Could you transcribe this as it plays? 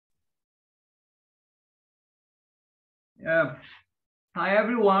Hi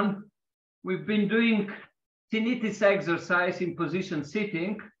everyone. We've been doing tinnitus exercise in position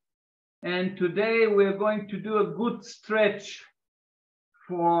sitting, and today we're going to do a good stretch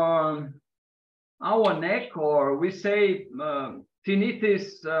for our neck, or we say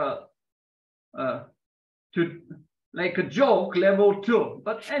tinnitus to like a joke, level 2.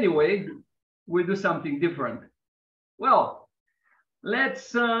 But anyway, we do something different. Well,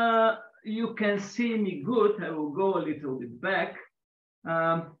 let's you can see me good. I will go a little bit back.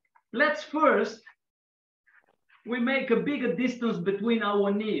 Let's first we make a bigger distance between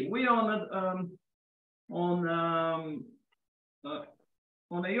our knee. We are on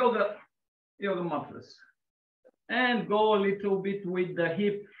a yoga mattress, and go a little bit with the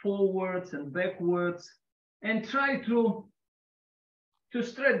hip forwards and backwards, and try to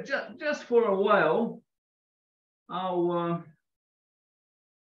stretch just for a while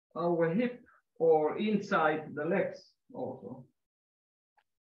our hip or inside the legs also.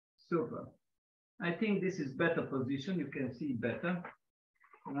 Super. I think this is better position. You can see better.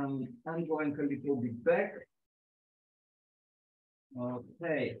 I'm going a little bit back.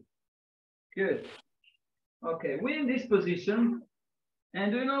 Okay. Good. Okay, we're in this position,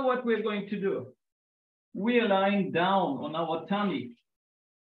 and you know what we're going to do? We're lying down on our tummy.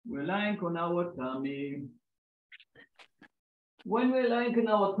 We're lying on our tummy. When we're lying on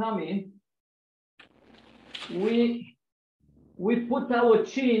our tummy, we put our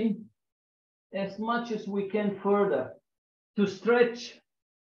chin as much as we can further to stretch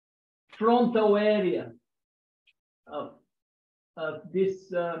frontal area of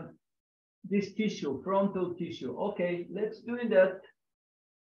this tissue, frontal tissue. Okay, let's do that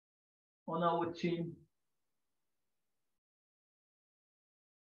on our chin.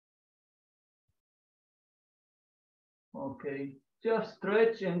 Okay, just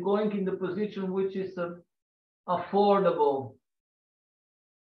stretch and going in the position which is affordable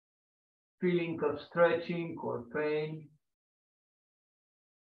feeling of stretching or pain.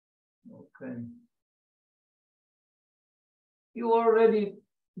 Okay. You already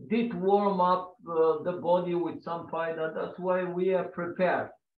did warm up the body with some fiber. That's why we are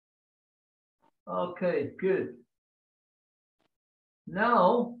prepared. Okay, good.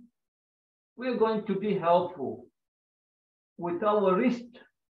 Now we're going to be helpful. With our wrist,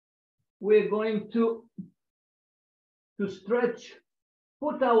 we're going to stretch,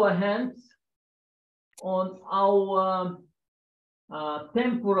 put our hands on our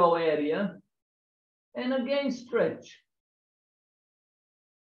temporal area, and again stretch.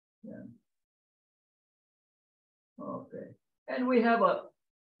 Yeah. Okay, and we have a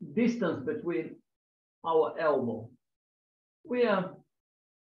distance between our elbow. We are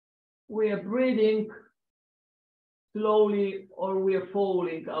breathing slowly, or we are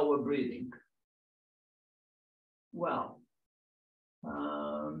following our breathing. Well,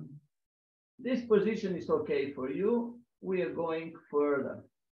 this position is okay for you. We are going further.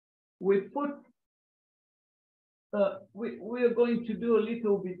 We are going to do a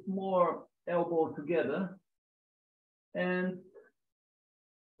little bit more elbow together and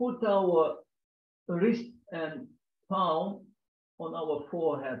put our wrist and palm on our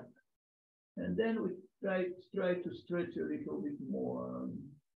forehead, and then we try to stretch a little bit more.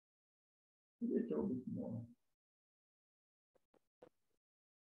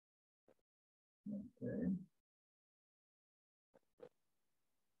 Okay.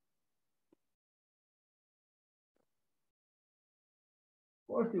 Of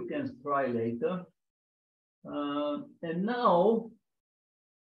course, you can try later. And now,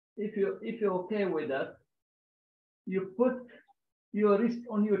 if you're okay with that, you put your wrist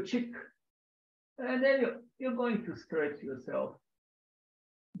on your cheek, and then you're going to stretch yourself,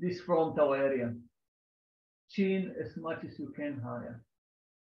 this frontal area, chin as much as you can higher.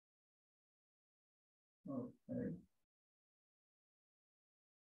 Okay.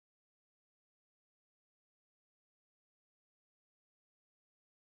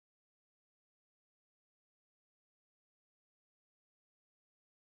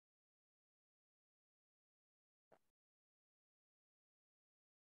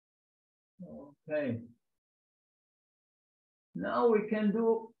 Okay. Now we can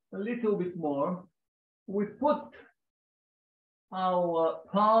do a little bit more. We put our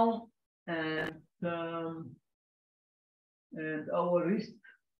palm and our wrist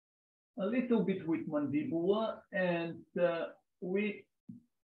a little bit with mandibula, and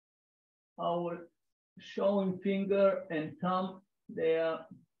our showing finger and thumb, they are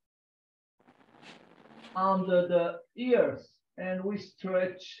under the ears, and we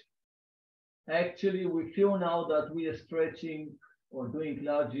stretch. Actually, we feel now that we are stretching or doing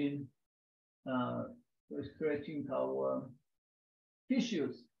Lajin We're stretching our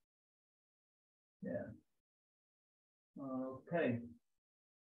tissues. Yeah. Okay.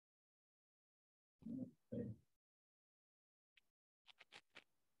 Okay.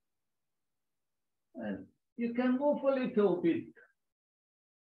 And you can move a little bit,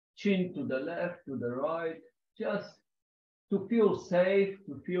 chin to the left, to the right, just to feel safe,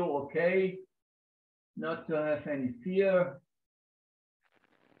 to feel okay, not to have any fear.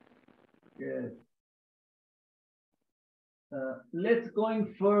 Yes. Let's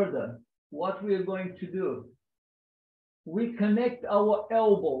going further. What we are going to do, we connect our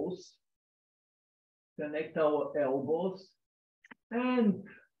elbows, and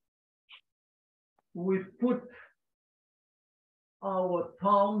we put our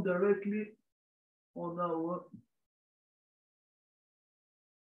palm directly on our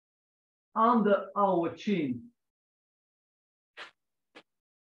under our chin.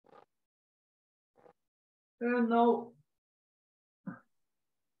 And now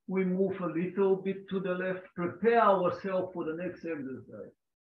we move a little bit to the left, prepare ourselves for the next exercise.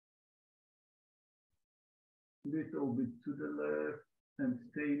 Little bit to the left and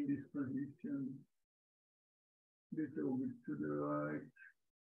stay in this position. Little bit to the right.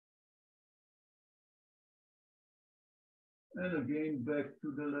 And again, back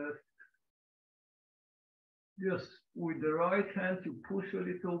to the left. Just with the right hand, you push a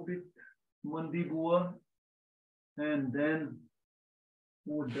little bit mandibular, and then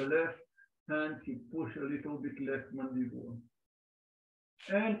with the left hand, you push a little bit left mandibular.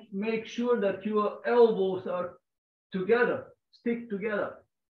 And make sure that your elbows are together, stick together,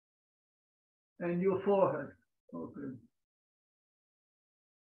 and your forehead. Okay.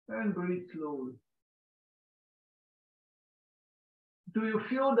 And breathe slowly. Do you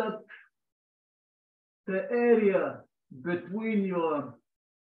feel that the area between your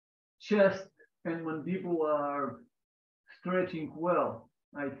chest and mandibular are stretching well?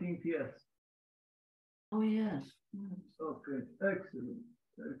 I think yes. Oh, yes. Okay, excellent,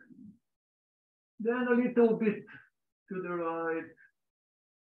 excellent. Then a little bit to the right.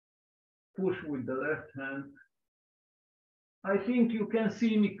 Push with the left hand. I think you can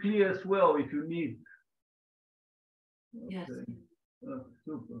see me clear as well if you need. Okay. Yes.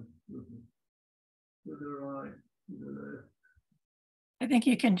 Super, super. To the right, to the left. I think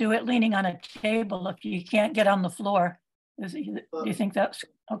you can do it leaning on a table if you can't get on the floor. Do you think that's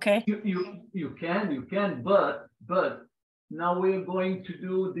okay? You can, but now we're going to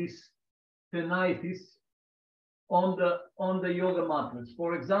do this tinnitus on the yoga mats.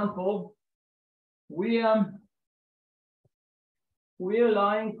 For example, we are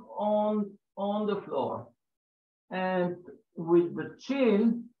lying on the floor, and with the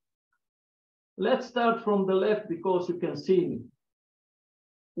chin, let's start from the left because you can see me.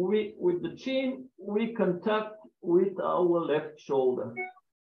 With the chin, we contact with our left shoulder.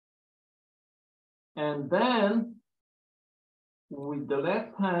 And then with the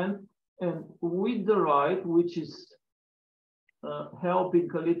left hand and with the right, which is helping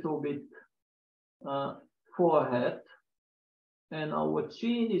a little bit forehead, and our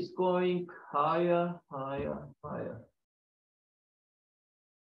chin is going higher, higher, higher.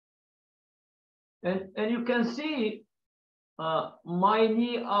 And you can see my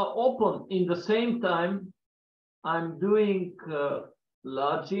knee are open. In the same time, I'm doing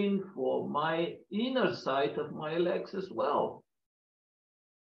Lajin for my inner side of my legs as well.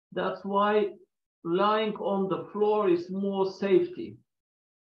 That's why lying on the floor is more safety.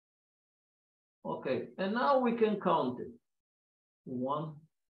 Okay, and now we can count it. 1,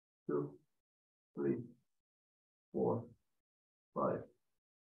 2, 3, 4, 5,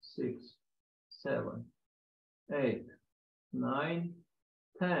 6, 7, 8, 9,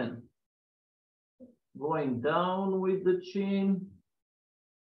 10. Going down with the chin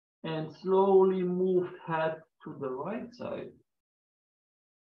and slowly move head to the right side.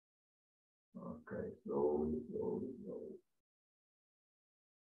 Okay, slowly, slowly, slowly.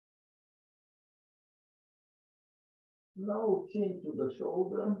 Now chin to the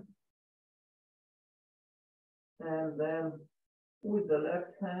shoulder. And then with the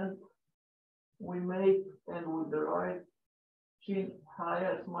left hand, we make, and with the right, chin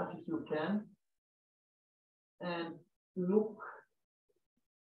higher as much as you can. And look,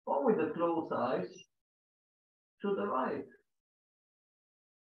 or with the closed eyes, to the right.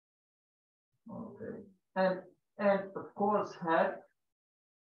 Okay, and of course head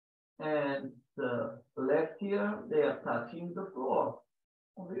and the left ear, they are touching the floor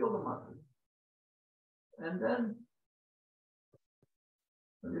on the yoga mat. And then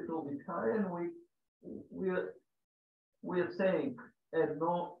a little bit higher, and we are saying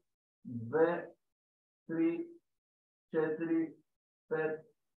no ve 3, 4, 5,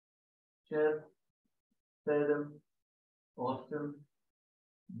 6, 7, 8, 9,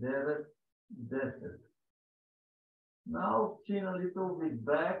 10. Now chin a little bit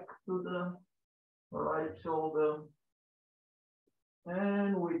back to the right shoulder.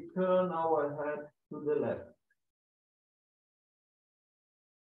 And we turn our head to the left.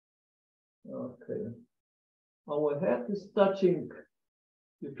 Okay. Our head is touching,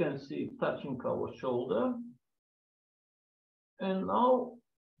 you can see, touching our shoulder. And now,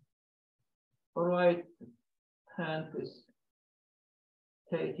 right hand is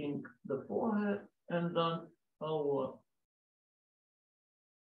taking the forehead, and then our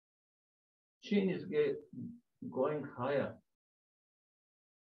chin is going higher.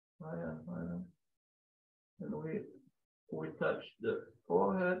 Higher. And we touch the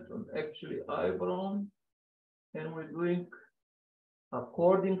forehead and actually eyebrow, and we're doing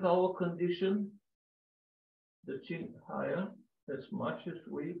according to our condition, the chin higher as much as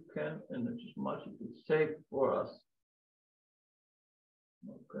we can and as much as it's safe for us.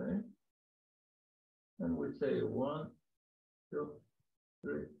 Okay. And we say 1, 2,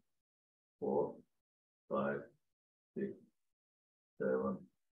 3, 4, 5, 6, 7,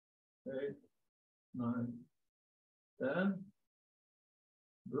 8, 9, 10.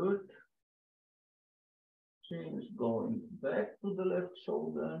 Good. Chin is going back to the left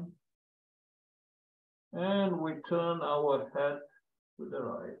shoulder. And we turn our head to the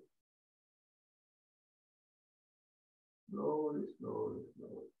right. Slowly.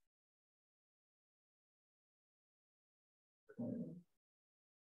 Okay.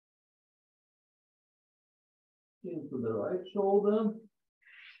 Chin to the right shoulder.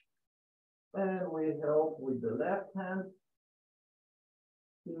 And we help with the left hand.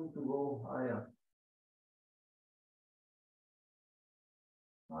 Chin to go higher.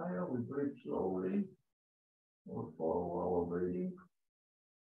 Higher, we breathe slowly. We'll follow our breathing.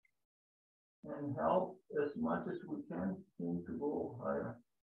 And help as much as we can chin to go higher.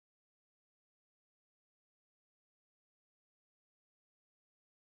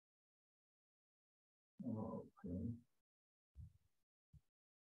 Okay.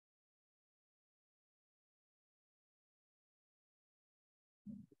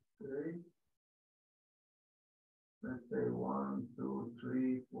 Okay. Let's say 1, 2,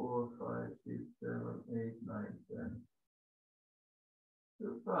 3, 4, 5, 6, 7, 8, 9, 10.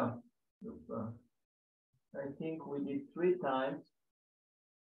 Super. I think we did 3 times.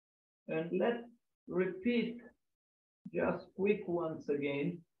 And let's repeat just quick once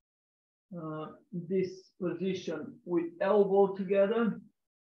again. This position with elbow together.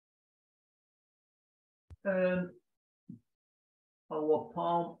 And our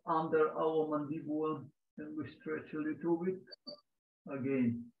palm under our mandible. And we stretch a little bit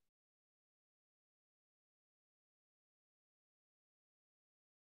again.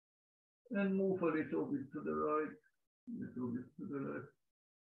 And move a little bit to the right, a little bit to the left.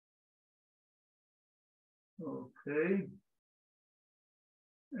 Okay.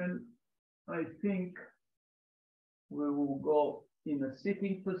 And I think we will go in a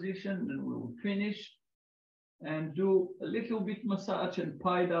sitting position and we will finish and do a little bit massage and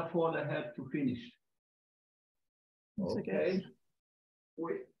paida for the head to finish. Okay,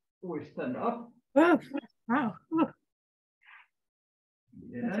 we stand up. Oh, wow. Oh,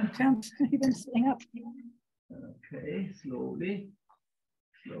 Yeah. that's intense. Even sitting up. Okay, slowly.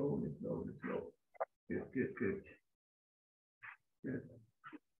 Good.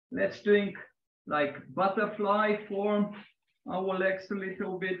 Let's doing like butterfly form. Our legs a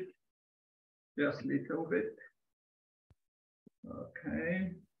little bit, just a little bit.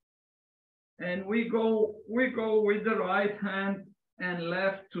 Okay. And we go with the right hand and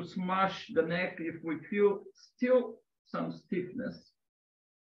left to smash the neck if we feel still some stiffness.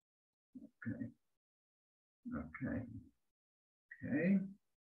 Okay.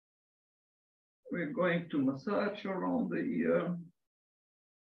 We're going to massage around the ear.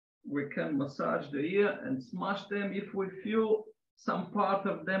 We can massage the ear and smash them if we feel some part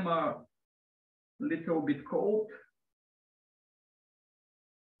of them are a little bit cold.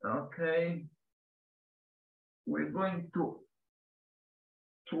 Okay. We're going to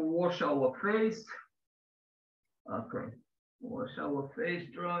wash our face. Okay. Wash our face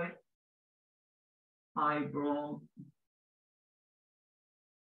dry. Eyebrow.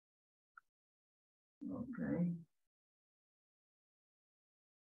 Okay.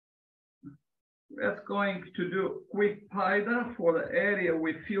 We're going to do quick paida for the area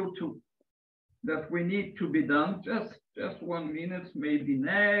we feel that we need to be done. Just 1 minute, maybe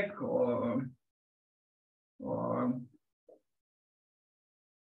neck or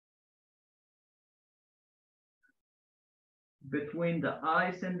between the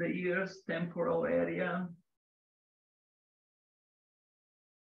eyes and the ears, temporal area,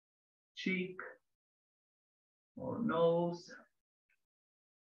 cheek or nose,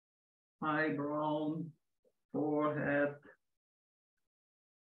 eyebrow, forehead,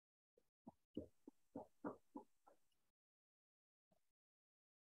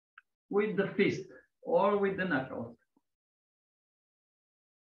 with the fist or with the knuckles,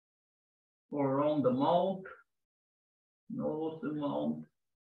 or around the mouth, nose and mouth.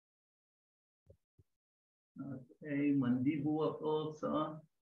 Okay, mandibular also.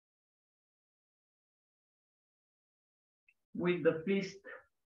 With the fist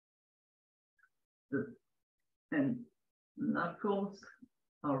and knuckles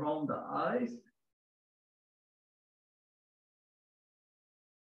around the eyes.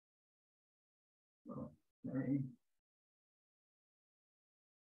 Okay.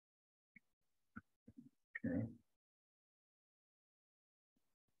 Okay.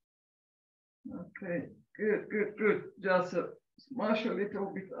 Okay, good, good, good. Just smash a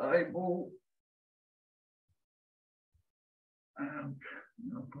little bit eyeball. And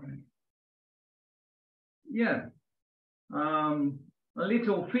okay. Yeah. A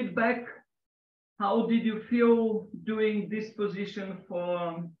little feedback. How did you feel doing this position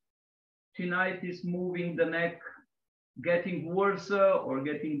for tinnitus, moving the neck, getting worse or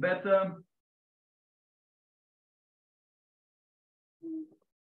getting better?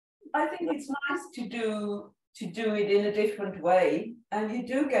 I think it's nice to do it in a different way, and you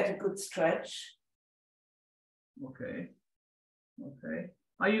do get a good stretch. Okay. Okay.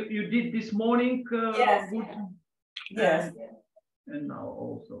 You did this morning? Yes. Good? Yes. And now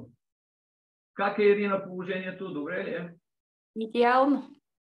also. Как е, Ирина, положението? Добре ли е? Идеално.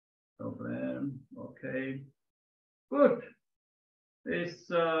 Добре. Okay. Good. This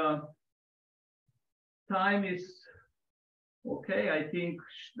time is okay. I think,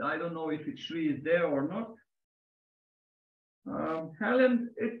 I don't know if Shri is there or not. Helen,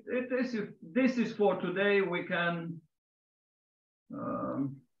 this is for today. We can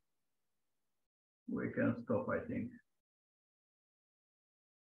stop, I think.